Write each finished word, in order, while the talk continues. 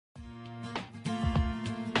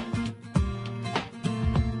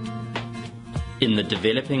In the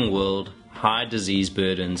developing world, high disease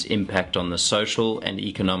burdens impact on the social and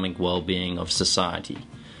economic well-being of society.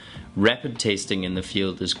 Rapid testing in the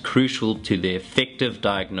field is crucial to the effective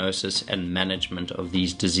diagnosis and management of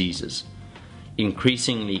these diseases.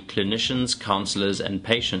 Increasingly, clinicians, counselors, and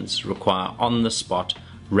patients require on-the-spot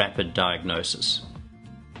rapid diagnosis.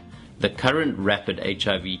 The current rapid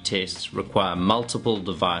HIV tests require multiple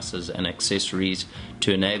devices and accessories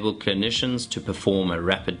to enable clinicians to perform a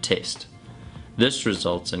rapid test. This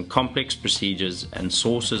results in complex procedures and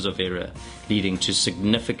sources of error, leading to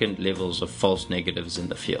significant levels of false negatives in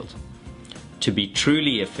the field. To be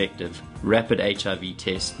truly effective, rapid HIV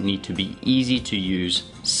tests need to be easy to use,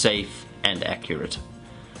 safe, and accurate.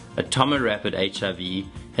 AtomoRapid HIV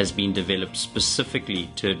has been developed specifically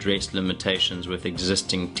to address limitations with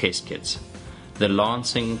existing test kits. The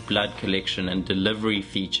lancing, blood collection, and delivery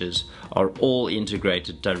features are all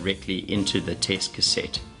integrated directly into the test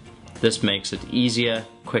cassette. This makes it easier,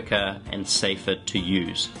 quicker, and safer to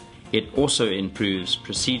use. It also improves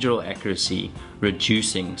procedural accuracy,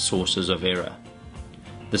 reducing sources of error.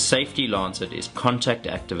 The safety lancet is contact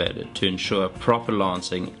activated to ensure proper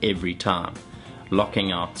lancing every time,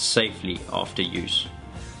 locking out safely after use.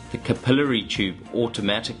 The capillary tube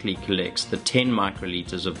automatically collects the 10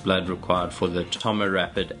 microliters of blood required for the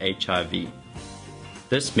AtomoRapid HIV.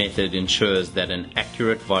 This method ensures that an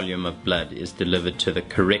accurate volume of blood is delivered to the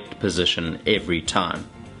correct position every time.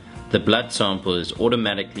 The blood sample is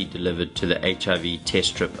automatically delivered to the HIV test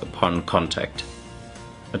strip upon contact.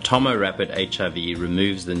 AtomoRapid HIV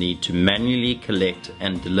removes the need to manually collect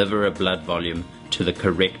and deliver a blood volume to the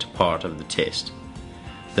correct part of the test.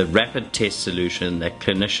 The rapid test solution that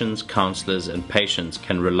clinicians, counselors, and patients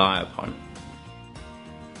can rely upon.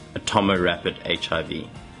 AtomoRapid HIV.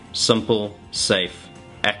 Simple, safe,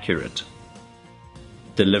 accurate.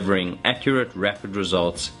 Delivering accurate, rapid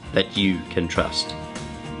results that you can trust.